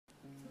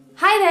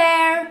Hi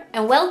there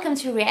and welcome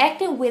to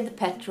Reacting with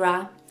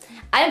Petra.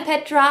 I'm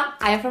Petra,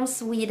 I'm from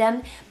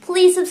Sweden.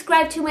 Please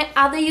subscribe to my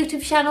other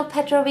YouTube channel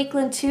Petra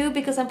too,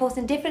 because I'm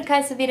posting different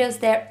kinds of videos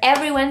there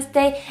every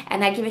Wednesday,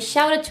 and I give a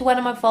shout out to one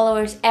of my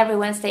followers every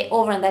Wednesday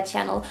over on that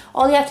channel.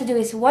 All you have to do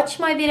is watch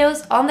my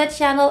videos on that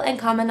channel and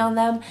comment on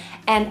them,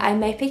 and I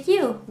may pick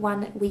you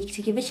one week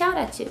to give a shout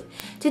out to.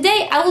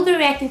 Today I will be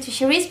reacting to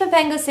Charice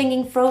Pempengco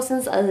singing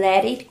Frozen's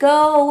Let It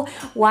Go,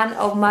 one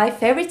of my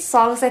favorite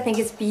songs. I think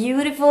it's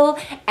beautiful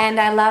and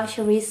I love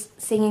Charice's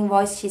singing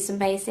voice, she's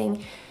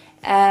amazing.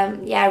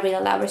 Yeah, I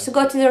really love her. So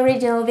go to the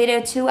original video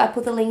too, I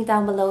put the link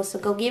down below, so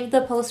go give the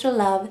poster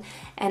love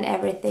and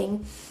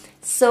everything.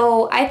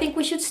 So I think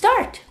we should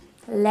start.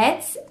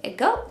 Let's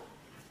go.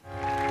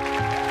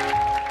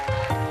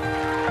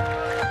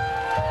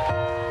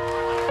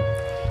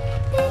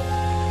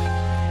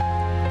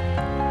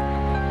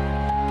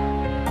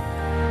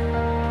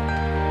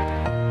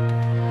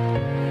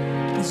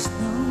 The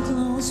snow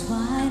glows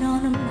white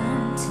on a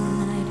mountain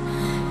night,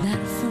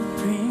 that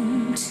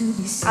footprint to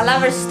be seen. I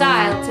love her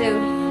style too.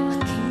 A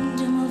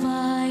kingdom of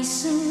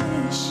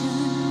isolation,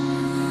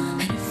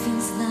 and it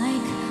feels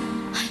like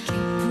I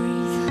can't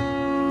breathe.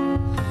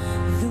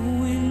 The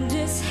wind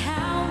is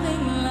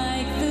howling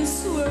like the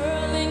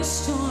swirling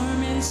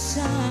storm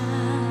inside.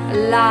 I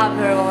love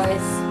her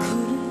voice.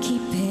 Couldn't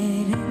keep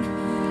it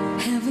in,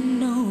 heaven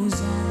knows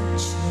I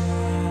tried.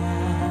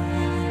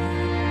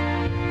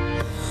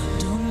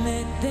 Don't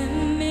let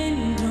them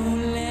in,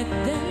 don't let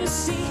them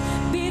see.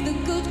 Be the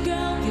good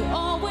girl you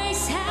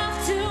always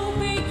have to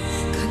be.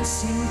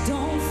 Conceal,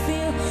 don't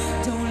feel,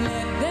 don't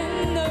let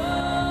them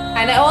know.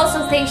 And I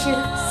also think she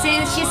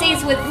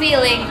sings with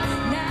feeling.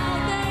 Now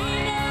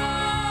they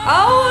know.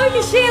 Oh, look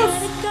at chills.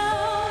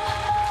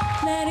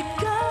 Let it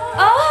go.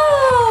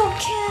 Oh,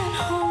 Can't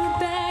hold it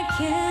back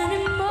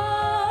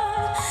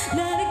anymore.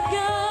 Let it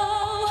go,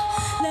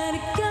 let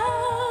it go.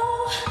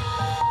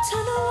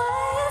 Turn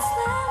away and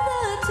slam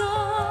the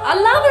door. I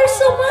love her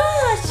so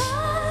much. I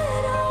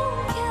don't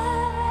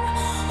care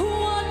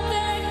what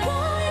they're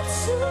going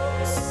to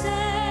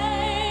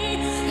say.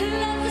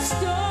 Let the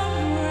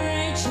storm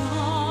rage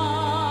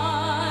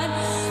on.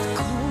 The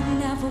cold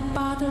never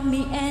bothered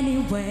me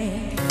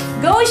anyway.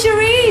 Go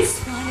Charice.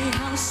 Funny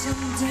how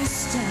some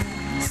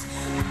distance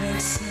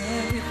makes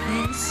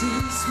everything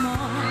seem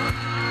small,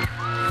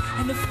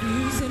 and the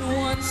freezing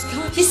ones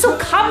She's so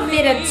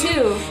confident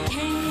too.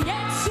 can't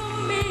get to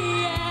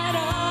me at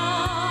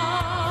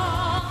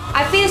all.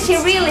 I feel she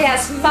really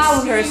has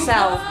found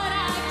herself. What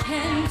I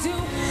can do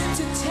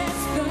to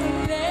test the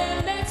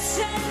limits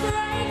and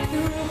break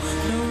through.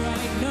 No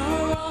right, no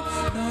wrong,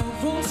 no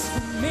rules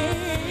for me.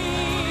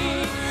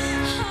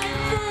 I'm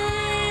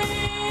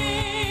free.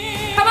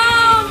 Come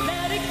on.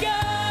 Let it go,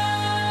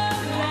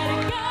 let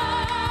it go.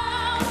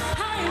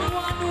 I'm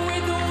one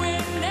with the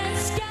wind and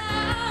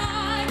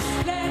sky.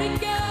 Let it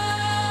go,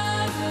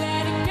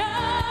 let it go.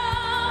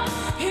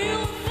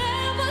 You'll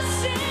never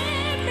see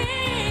me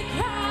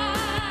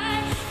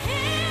cry.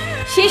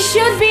 Here She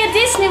should be a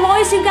Disney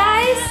voice, you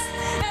guys.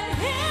 and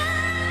here,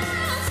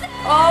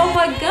 Oh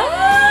my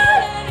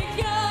god. let it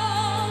go,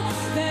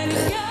 let it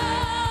go.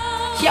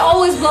 She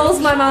always blows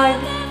my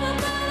mind. Never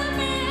bother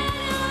me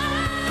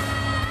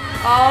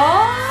anymore.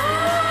 Oh.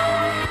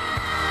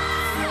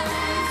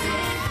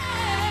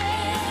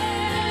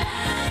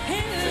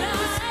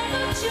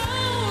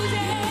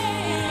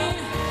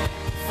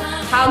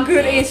 How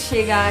good is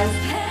she, guys?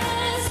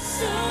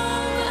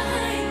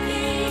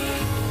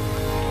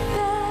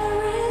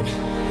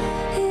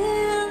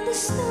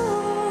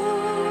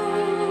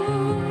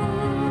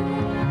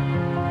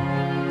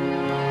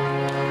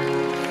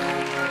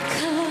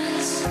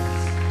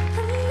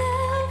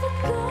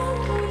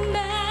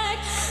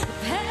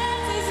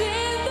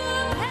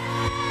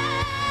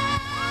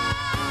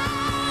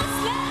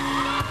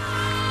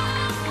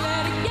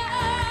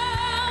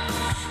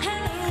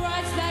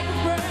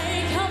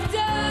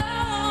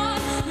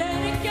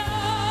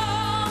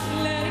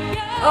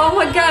 Oh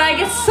my god, I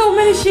get so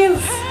many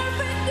chills.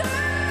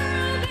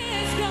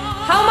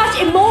 How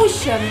much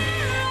emotion.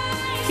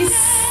 She's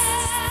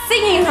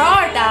singing her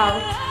heart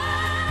out.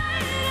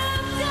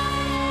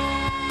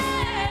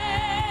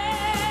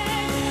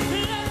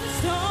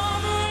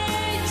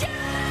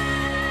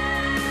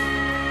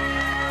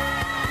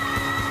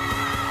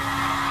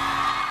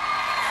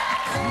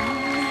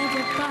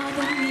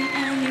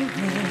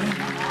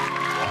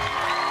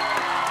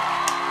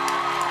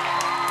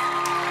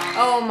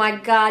 Oh my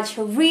god,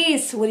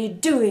 Charice, what are you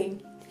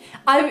doing?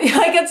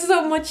 I get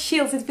so much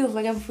chills, it feels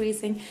like I'm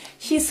freezing.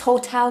 She's so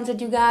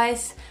talented, you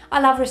guys. I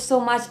love her so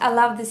much. I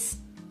love this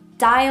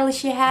style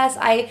she has.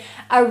 I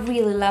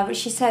really love her.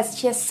 She says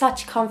she has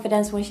such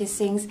confidence when she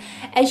sings,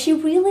 and she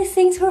really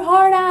sings her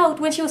heart out.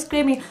 When she was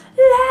screaming,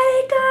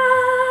 let it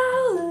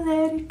go,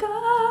 let it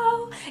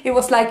go, it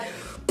was like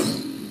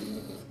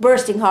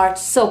bursting heart.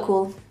 So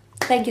cool.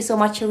 Thank you so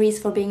much, Charice,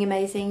 for being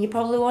amazing. You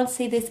probably won't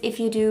see this. If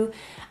you do,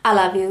 I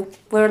love you.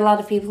 We're a lot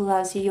of people who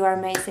love you. You are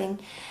amazing.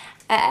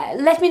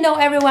 Let me know,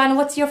 everyone,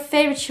 what's your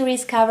favorite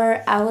Charice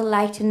cover? I would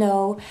like to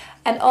know.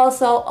 And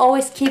also,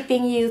 always keep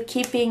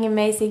being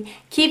amazing,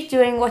 keep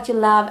doing what you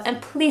love,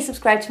 and please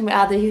subscribe to my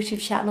other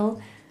YouTube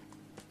channel.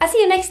 I'll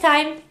see you next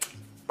time.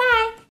 Bye!